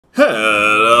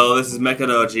Hello, this is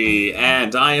Mechanoji,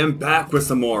 and I am back with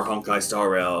some more Honkai Star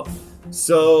Rail.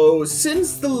 So,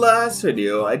 since the last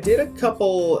video, I did a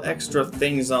couple extra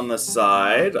things on the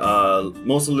side,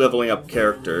 mostly leveling up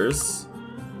characters.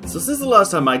 So since the last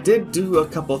time, I did do a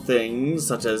couple things,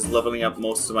 such as leveling up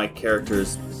most of my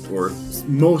characters, or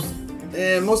most of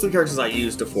the characters I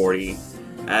used to 40,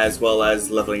 as well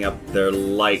as leveling up their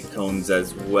light cones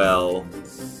as well.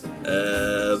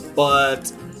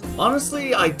 But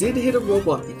honestly, I did hit a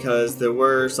roadblock because there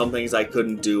were some things I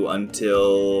couldn't do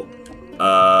until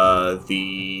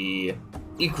the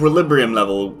equilibrium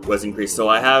level was increased. So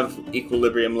I have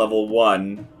equilibrium level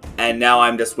 1, and now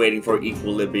I'm just waiting for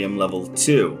equilibrium level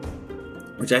 2,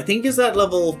 which I think is at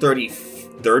level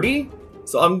 30?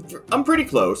 So I'm pretty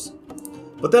close.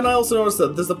 But then I also noticed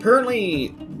that there's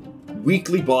apparently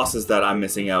weekly bosses that I'm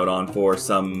missing out on for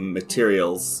some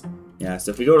materials. Yeah,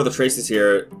 so if we go to the traces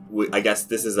here, I guess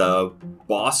this is a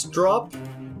boss drop.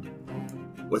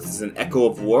 This is an Echo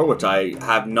of War, which I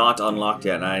have not unlocked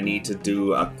yet, and I need to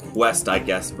do a quest, I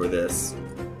guess, for this.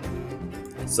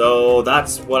 So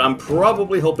that's what I'm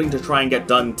probably hoping to try and get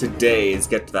done today, is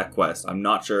get to that quest. I'm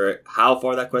not sure how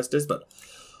far that quest is, but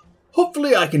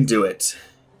hopefully I can do it.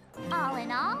 All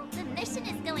in all, the mission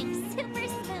is going super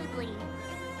smoothly.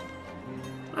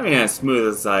 I mean, as smooth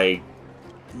as I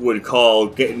would call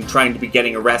trying to be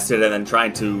getting arrested and then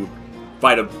trying to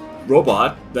fight a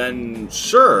robot, then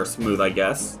sure, smooth, I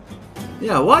guess.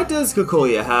 Yeah, why does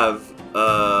Cocolia have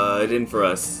it in for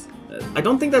us? I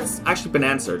don't think that's actually been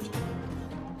answered.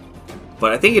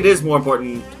 But I think it is more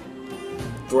important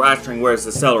for answering where's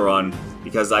the Celeron,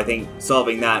 because I think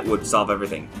solving that would solve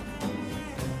everything.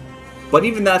 But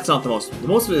even that's not the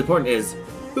most important is,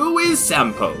 who is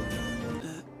Sampo?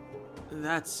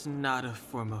 That's not a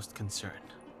foremost concern.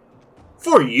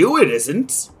 For you it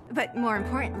isn't. But more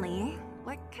importantly,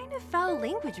 what kind of foul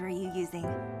language were you using?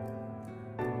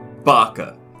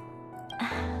 Baka.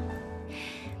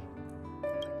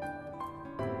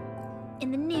 In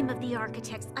the name of the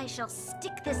architects, I shall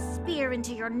stick this spear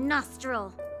into your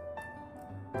nostril.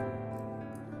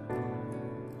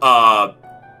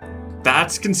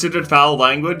 That's considered foul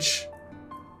language?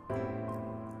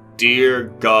 Dear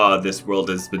God, this world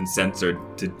has been censored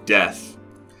to death.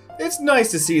 It's nice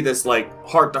to see this, like,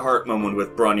 heart-to-heart moment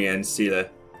with Bronya and Seele.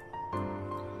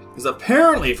 Because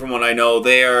apparently, from what I know,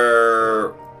 they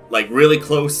are, like, really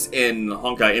close in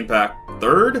Honkai Impact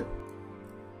 3rd?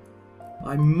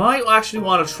 I might actually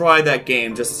want to try that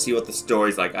game just to see what the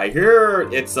story's like. I hear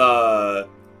it's,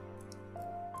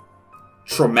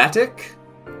 traumatic?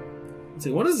 Let's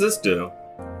see, what does this do?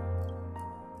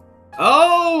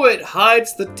 Oh, it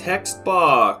hides the text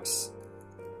box.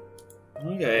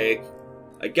 Okay.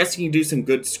 I guess you can do some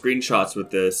good screenshots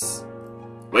with this.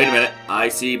 Wait a minute, I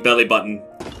see belly button.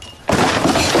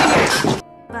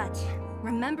 But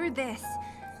remember this.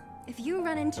 If you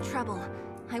run into trouble,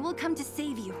 I will come to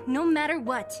save you, no matter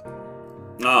what.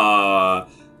 I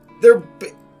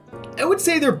would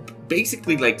say they're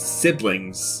basically like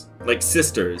siblings, like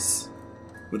sisters,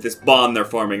 with this bond they're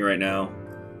forming right now.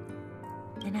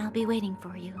 Then I'll be waiting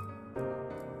for you.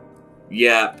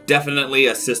 Yeah, definitely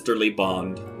a sisterly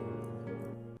bond.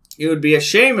 It would be a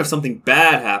shame if something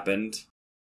bad happened.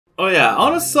 Oh yeah,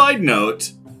 on a side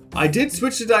note, I did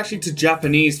switch it actually to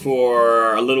Japanese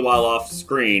for a little while off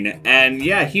screen, and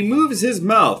yeah, he moves his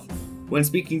mouth when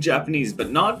speaking Japanese, but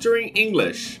not during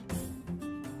English.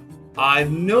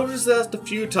 I've noticed that a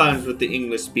few times with the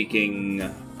English-speaking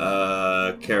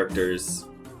characters.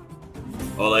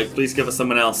 Oh, like, please give us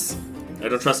someone else. I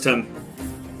don't trust him.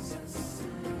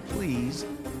 Please,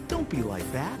 don't be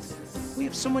like that. We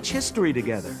have so much history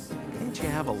together. Can't you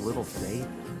have a little faith?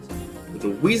 With a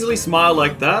weaselly smile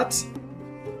like that,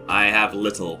 I have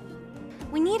little.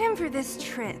 We need him for this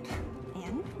trip,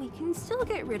 and we can still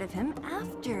get rid of him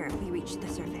after we reach the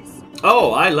surface.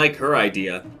 Oh, I like her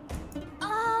idea.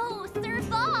 Oh, Sir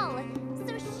Ball!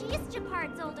 So she's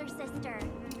Japard's older sister.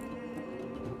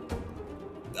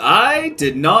 I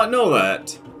did not know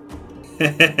that.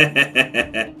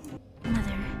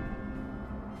 Mother,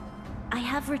 I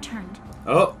have returned.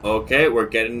 Oh, okay, we're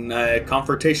getting a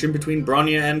confrontation between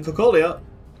Bronya and Cocolia.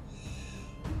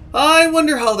 I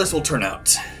wonder how this will turn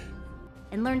out.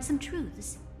 And learn some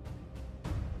truths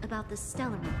about the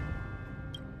Stellarone.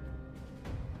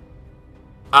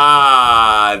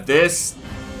 This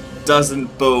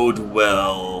doesn't bode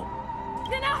well.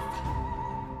 Enough!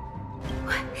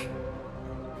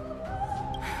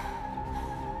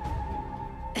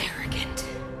 Arrogant.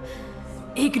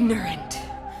 Ignorant.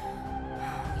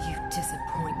 You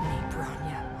disappoint me,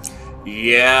 Bronya.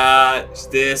 Yeah,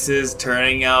 this is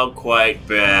turning out quite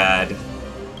bad.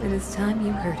 And It is time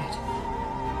you heard it.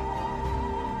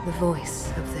 The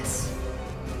voice of this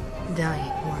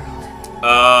dying world.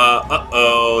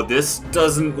 Uh-oh, this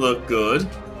doesn't look good.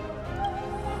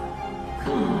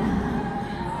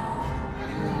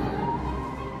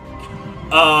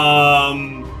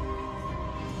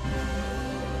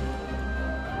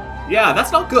 Yeah,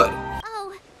 that's not good.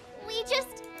 Oh, we just...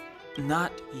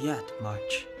 Not yet,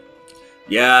 March.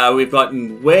 Yeah, we've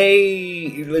gotten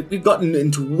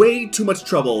into way too much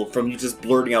trouble from you just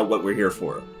blurting out what we're here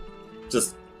for.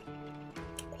 Just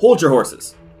hold your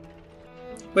horses.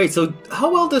 Wait, so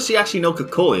how well does she actually know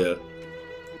Cocolia?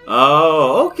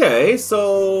 Oh, okay,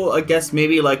 so I guess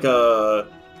maybe like a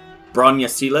Bronya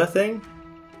Seele thing?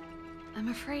 I'm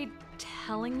afraid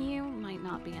telling you might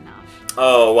not be enough.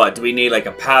 Oh, what? Do we need like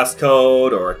a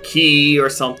passcode or a key or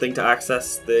something to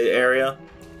access the area?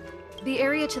 The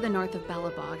area to the north of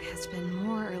Belobog has been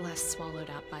more or less swallowed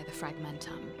up by the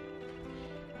Fragmentum.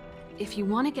 If you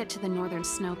want to get to the northern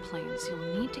snow plains,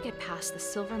 you'll need to get past the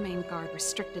Silvermane Guard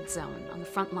restricted zone on the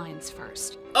front lines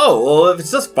first. Oh, well, if it's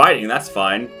just fighting, that's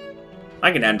fine.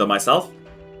 I can handle myself.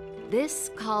 This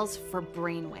calls for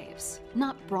brainwaves,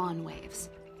 not brawn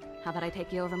waves. How about I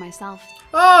take you over myself?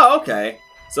 Oh, okay.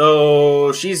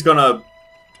 So she's gonna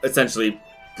essentially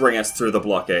bring us through the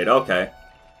blockade. Okay.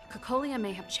 Cocolia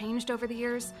may have changed over the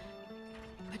years,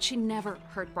 but she never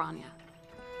hurt Bronya.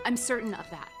 I'm certain of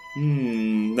that.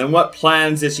 Then what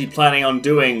plans is she planning on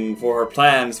doing for her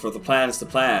plans for the plans to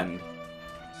plan?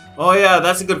 Oh yeah,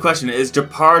 that's a good question. Is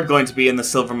Japard going to be in the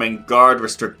Silvermane Guard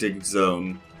restricted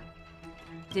zone?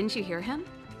 Didn't you hear him?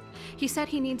 He said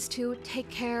he needs to take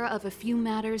care of a few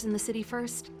matters in the city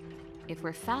first. If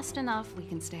we're fast enough, we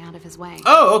can stay out of his way.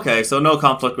 Oh, okay, so no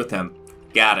conflict with him.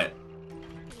 Got it.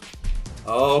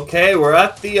 Okay, we're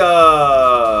at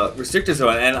the restricted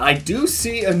zone, and I do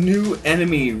see a new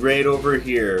enemy right over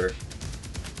here.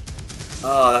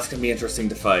 Oh, that's gonna be interesting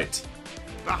to fight.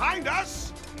 Behind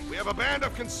us, we have a band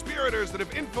of conspirators that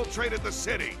have infiltrated the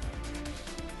city.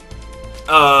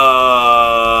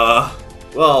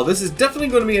 Well, this is definitely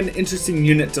going to be an interesting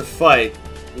unit to fight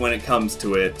when it comes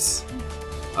to it.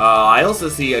 I also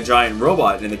see a giant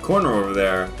robot in the corner over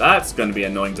there. That's going to be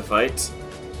annoying to fight.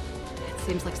 It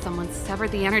seems like someone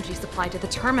severed the energy supply to the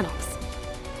terminals.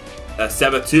 A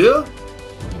saboteur?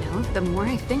 You know, the more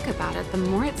I think about it, the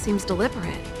more it seems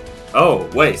deliberate. Oh,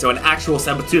 wait, so an actual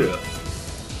saboteur.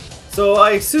 So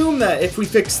I assume that if we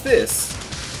fix this,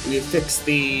 we fix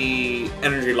the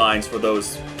energy lines for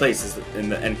those places in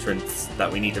the entrance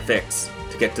that we need to fix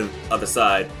to get to the other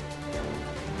side.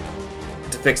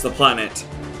 To fix the planet.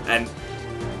 And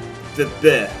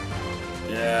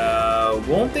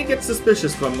won't they get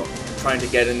suspicious from trying to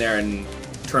get in there and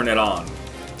turn it on?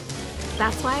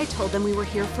 That's why I told them we were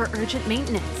here for urgent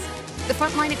maintenance. The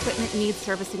frontline equipment needs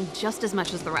servicing just as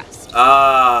much as the rest.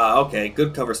 Okay,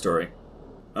 good cover story.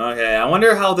 Okay, I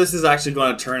wonder how this is actually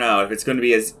going to turn out, if it's going to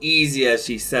be as easy as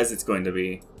she says it's going to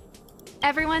be.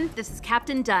 Everyone, this is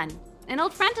Captain Dunn, an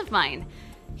old friend of mine.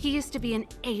 He used to be an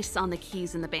ace on the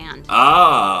keys in the band.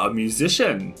 Ah, a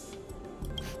musician.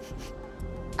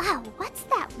 Oh, what's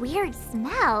that weird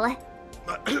smell?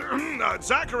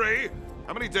 Zachary,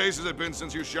 how many days has it been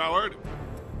since you showered?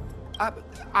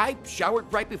 I showered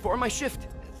right before my shift.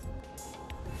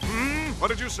 What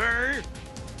did you say?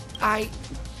 I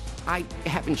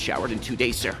haven't showered in 2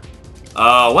 days, sir.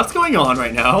 What's going on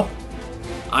right now?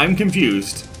 I'm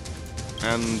confused.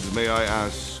 And may I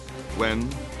ask, when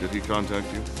did he contact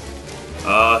you?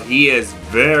 He is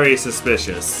very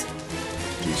suspicious.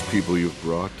 These people you've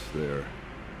brought,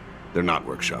 they're not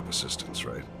workshop assistants,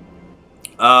 right?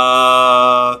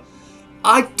 I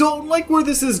don't like where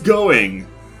this is going.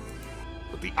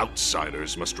 But the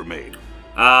outsiders must remain.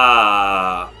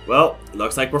 Well,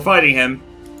 looks like we're fighting him.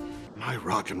 My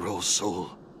rock and roll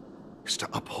soul is to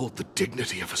uphold the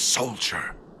dignity of a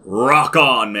soldier. Rock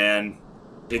on, man.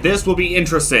 This will be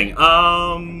interesting.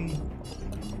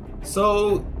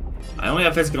 So I only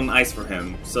have physical and ice for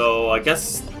him, so I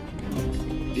guess,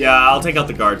 yeah, I'll take out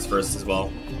the guards first as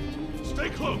well. Stay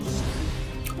close.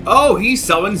 Oh, he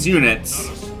summons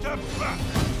units. Step back.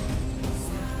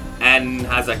 And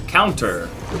has a counter.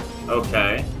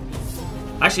 Okay.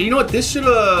 Actually, you know what? This should,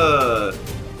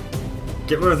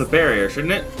 get rid of the barrier,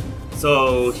 shouldn't it?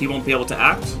 So he won't be able to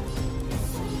act?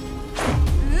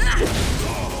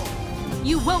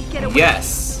 You won't get away.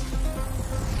 Yes.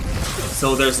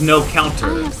 So there's no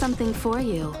counter. I have something for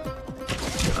you.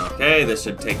 Okay, this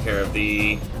should take care of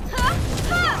the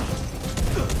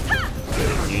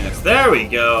units. There we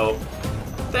go.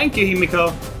 Thank you,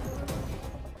 Himiko.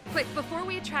 Quick, before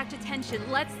we attract attention,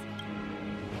 let's...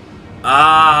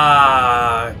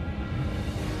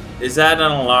 Is that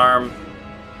an alarm?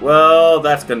 Well,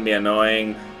 that's gonna be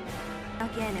annoying.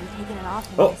 Again, I'm taking it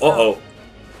off. Oh, oh.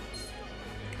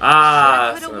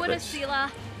 Ah, Coulda, woulda, Seele.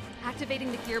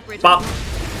 Activating the gear bridge. Bop.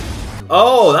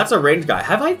 Oh, that's a ranged guy.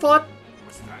 Have I fought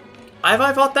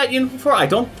that unit before? I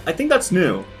think that's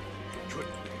new.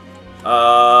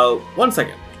 1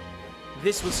 second.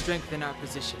 This will strengthen our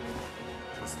position.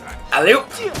 Alley-oop.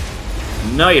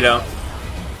 No, you don't.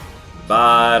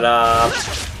 But,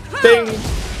 ding.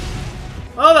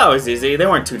 Oh, that was easy. They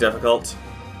weren't too difficult.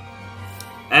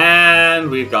 And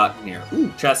we've got here.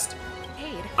 Ooh, chest.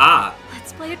 Cade, Ah.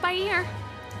 let's play it by ear.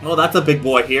 Oh, that's a big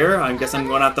boy here. I guess I'm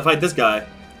going to have to fight this guy.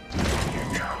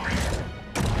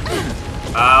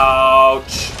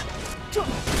 Ouch.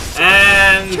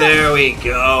 And there we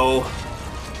go.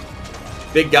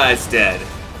 Big guy's dead.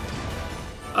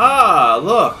 Ah,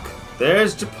 look.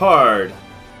 There's Japard.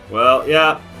 Well,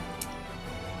 yeah.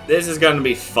 This is going to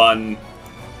be fun.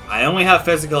 I only have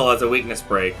physical as a weakness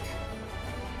break.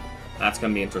 That's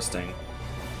going to be interesting.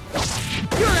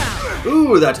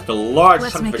 Ooh, that took a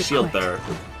large chunk of a shield there.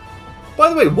 By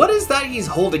the way, what is that he's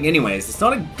holding anyways? It's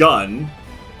not a gun.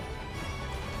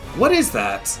 What is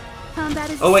that?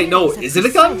 Oh wait, no, is it a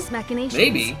gun?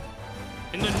 Maybe.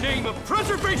 In the name of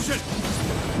preservation!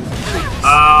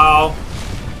 Ow.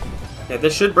 Yeah,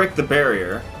 this should break the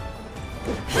barrier.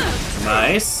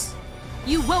 Nice.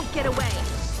 You won't get away.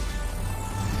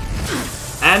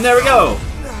 And there we go.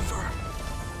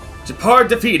 Japard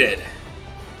defeated.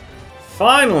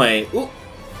 Finally. Ooh.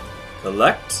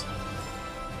 Collect.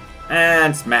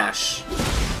 And smash.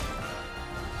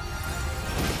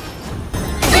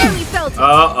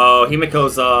 Uh-oh,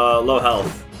 Himiko's low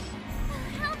health.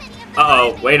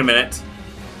 Uh-oh, wait a minute.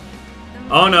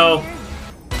 Oh no.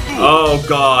 Oh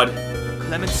god.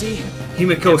 Clemency?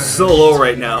 Himiko's so low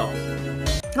right now.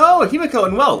 Oh, Himiko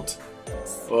and Welt.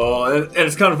 Oh, and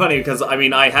it's kind of funny because, I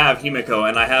mean, I have Himiko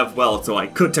and I have Welt, so I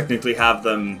could technically have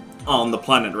them on the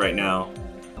planet right now.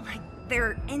 There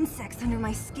are insects under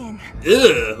my skin.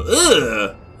 Ugh,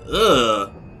 ugh,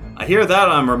 ugh. I hear that,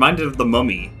 I'm reminded of the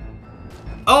mummy.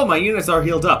 Oh, my units are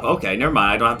healed up. Okay, never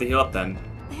mind, I don't have to heal up then.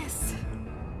 This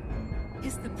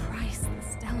is the price the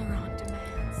Stellaron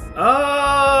demands.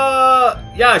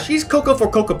 Yeah, she's Cocoa for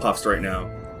Cocoa Puffs right now.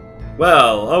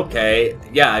 Well, okay.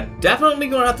 Yeah, definitely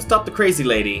gonna have to stop the crazy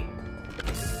lady.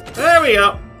 There we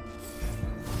go.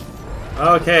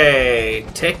 Okay,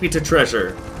 take me to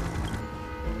treasure.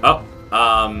 Oh,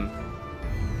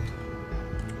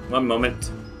 one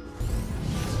moment.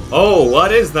 Oh,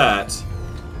 what is that?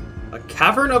 A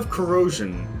cavern of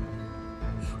corrosion.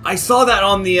 I saw that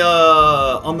on the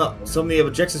some of the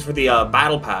objectives for the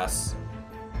battle pass.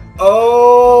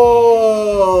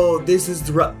 Oh, this is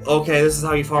okay. This is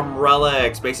how you farm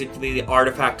relics, basically the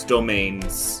artifact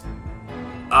domains.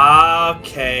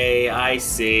 Okay, I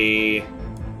see.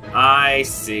 I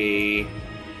see.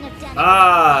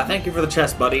 Ah, thank you for the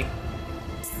chest, buddy.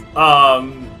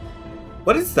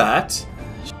 What is that?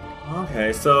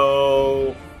 Okay,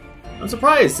 so I'm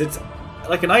surprised. It's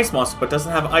like an ice monster, but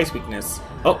doesn't have ice weakness.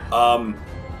 Oh,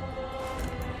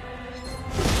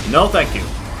 no, thank you.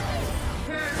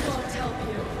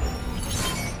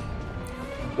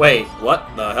 Wait, what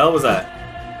the hell was that?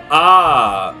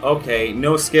 Ah, okay,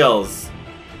 no skills.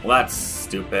 Well, that's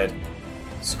stupid.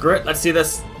 Screw it, let's see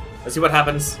this. Let's see what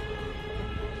happens.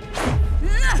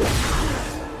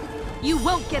 You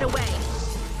won't get away.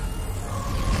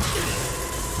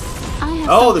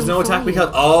 Oh, there's no attack because...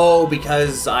 Oh,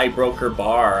 because I broke her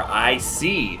bar. I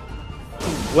see.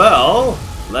 Well,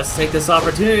 let's take this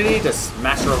opportunity to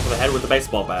smash her over the head with a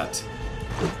baseball bat.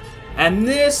 And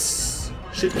this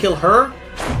should kill her.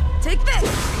 Take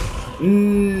this.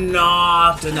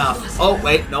 Not enough. Oh,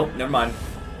 wait. Nope, never mind.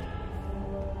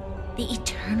 The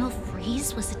eternal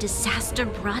freeze was a disaster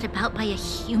brought about by a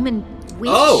human wish.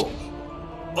 Oh!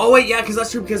 Oh, wait, yeah, because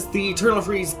that's true, because the eternal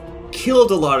freeze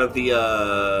killed a lot of the,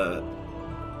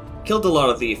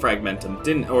 fragmentum,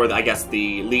 didn't, or I guess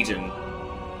the legion.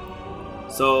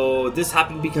 So this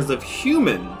happened because of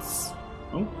humans.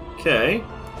 Okay.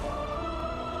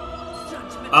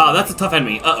 Ah, that's a tough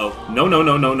enemy. Uh-oh. No, no,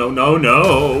 no, no, no, no,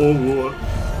 no.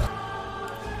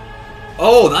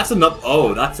 Oh, that's enough.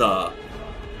 Oh, that's a...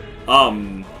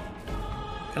 Can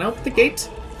I open the gate?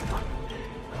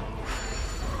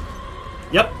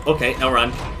 Yep, okay, now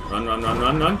run. Run, run, run,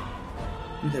 run, run.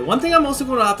 Okay, one thing I'm also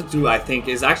going to have to do, I think,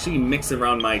 is actually mix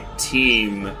around my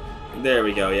team. There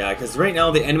we go, yeah, because right now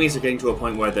the enemies are getting to a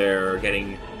point where they're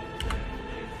getting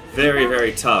very,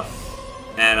 very tough.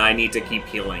 And I need to keep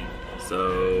healing,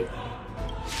 so...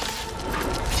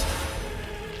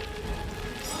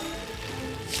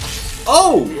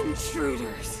 Oh!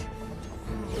 Intruders.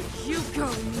 You go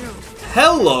no.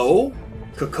 Hello,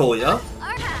 Cocolia.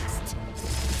 Our past.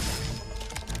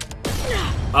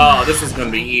 Oh, this is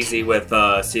gonna be easy with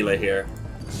Seele here.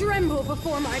 Tremble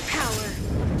before my power.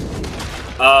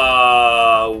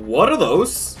 What are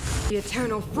those? The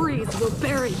eternal freeze will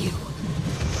bury you.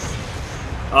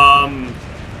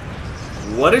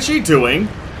 What is she doing?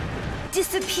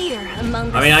 Disappear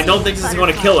among the I mean, I don't think this is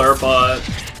going to kill her, but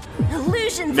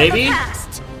illusions maybe. of the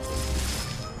past.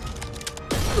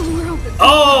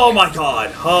 Oh my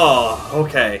god! Oh,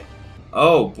 okay.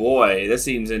 Oh boy, this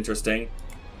seems interesting.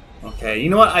 Okay, you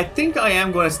know what? I think I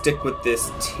am going to stick with this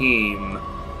team.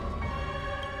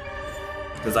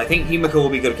 Because I think Himiko will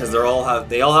be good because they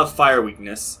all have fire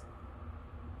weakness.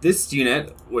 This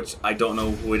unit, which I don't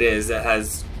know who it is, it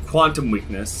has quantum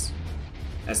weakness.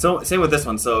 And so same with this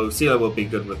one, so Seele will be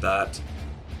good with that.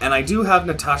 And I do have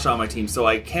Natasha on my team, so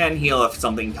I can heal if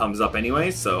something comes up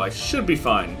anyway, so I should be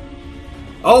fine.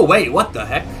 Oh wait, what the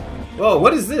heck? Whoa,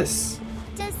 what is this?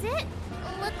 Does it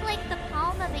look like the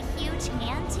palm of a huge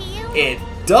hand to you? It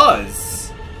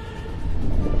does!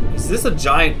 Is this a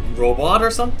giant robot or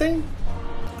something?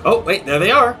 Oh, wait, there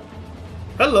they are!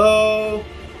 Hello!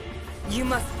 You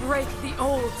must break the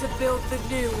old to build the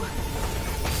new.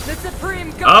 The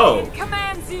Supreme Guardian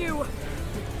commands you!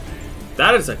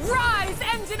 That is a... Rise,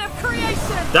 engine of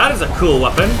creation! That is a cool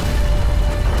weapon.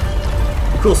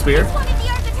 Cool spear. One of the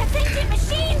architect's ancient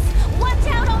machines! Watch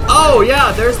out all Oh,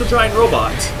 yeah, there's the giant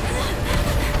robot.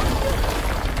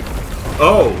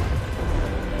 Oh.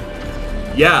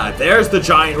 Yeah, there's the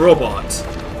giant robot.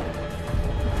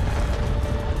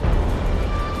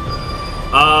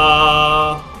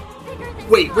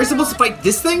 Wait, we're supposed to fight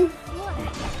this thing?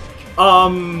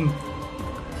 Well,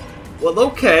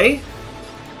 okay.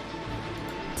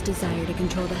 Desire to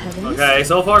control the heavens. Okay,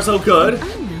 so far so good.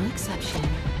 I'm no exception.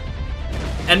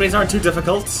 Enemies aren't too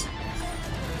difficult.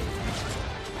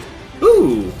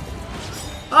 Ooh.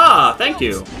 Ah, thank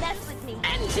you.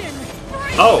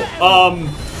 Oh,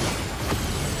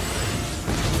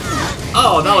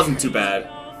 oh, that wasn't too bad.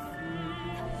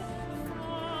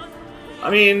 I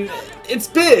mean, it's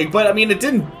big, but I mean, it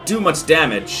didn't do much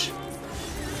damage.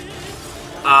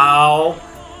 Ow.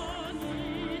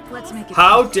 Let's make it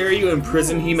How dare you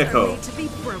imprison Himiko? to be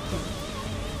broken.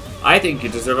 I think you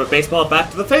deserve a baseball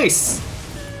bat to the face.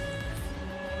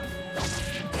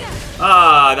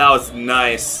 Ah, that was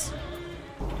nice.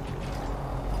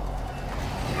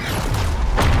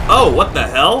 Oh, what the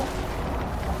hell?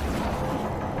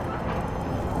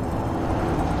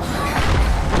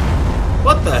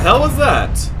 What the hell was that?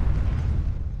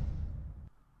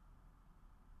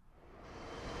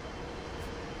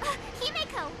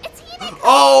 Himiko! It's Himiko!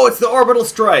 Oh, it's the orbital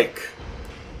strike.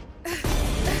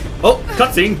 Oh,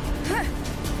 cutscene.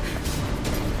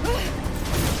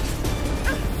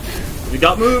 We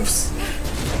got moves.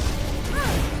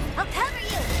 I'll cover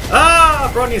you!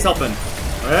 Ah, Bronya's helping.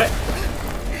 Alright.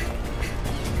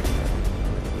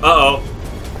 Uh-oh.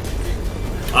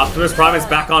 Optimus Prime is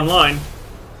back online.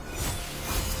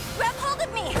 Grab hold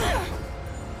of me!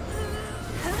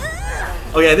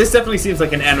 Oh yeah, this definitely seems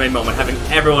like an anime moment, having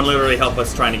everyone literally help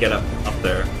us trying to get up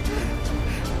there.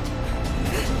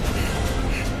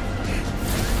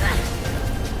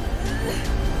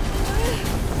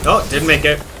 Oh, didn't make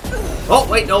it. Oh,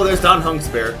 wait, no, there's Don Hung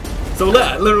Spear. So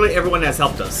literally everyone has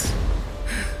helped us.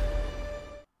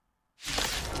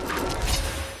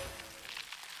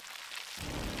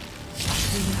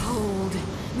 Behold,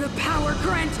 the power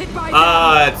granted by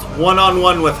It's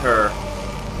one-on-one with her.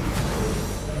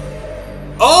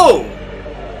 Oh!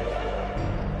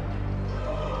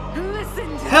 Listen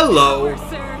to Hello. the power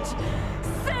surge.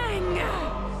 Sing!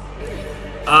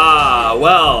 Ah,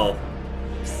 well.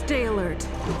 Stay alert.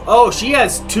 Oh, she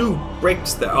has 2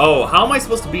 breaks there. Oh, how am I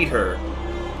supposed to beat her?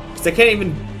 Because I can't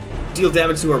even deal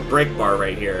damage to her break bar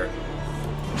right here.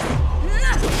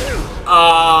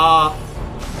 I'm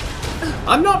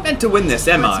not meant to win this,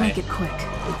 am Let's I? make it quick.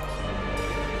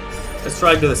 Let's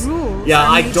try to do this. Rules Yeah, are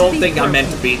I made don't to be think I'm meant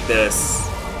to broken. beat this.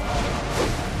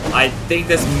 I think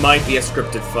this might be a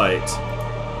scripted fight.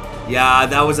 Yeah,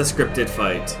 that was a scripted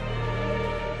fight.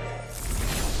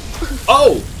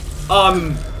 Oh!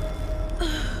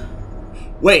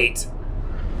 Wait.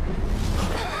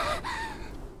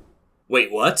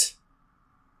 Wait, what?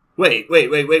 Wait,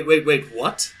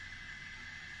 what?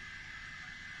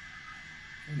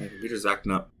 Oh, my computer's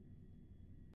acting up.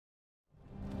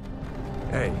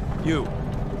 Hey, you.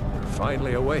 You're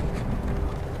finally awake.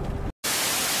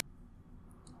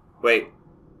 Wait.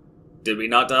 Did we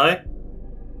not die?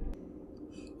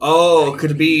 Oh,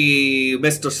 could it be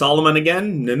Mr. Solomon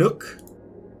again? Nanook?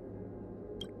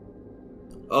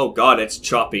 Oh god, it's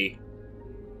choppy.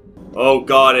 Oh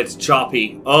god, it's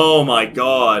choppy. Oh my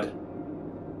god.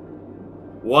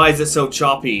 Why is it so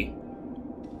choppy?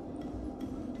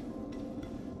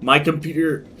 My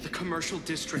computer... The commercial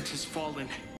district has fallen.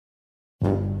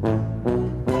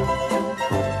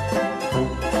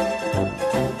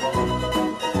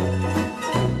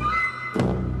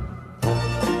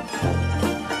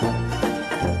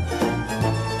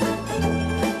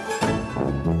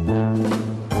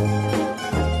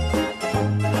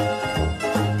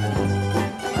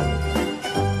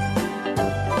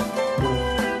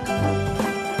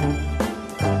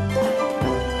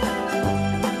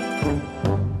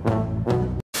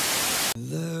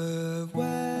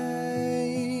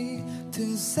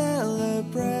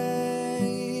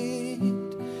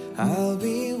 I'll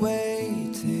be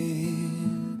waiting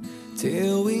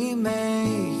till we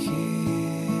make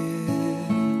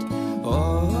it.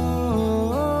 Oh,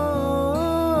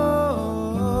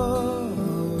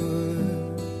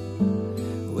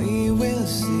 we will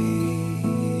see.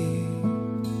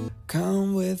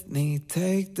 Come with me,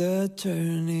 take the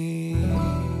journey.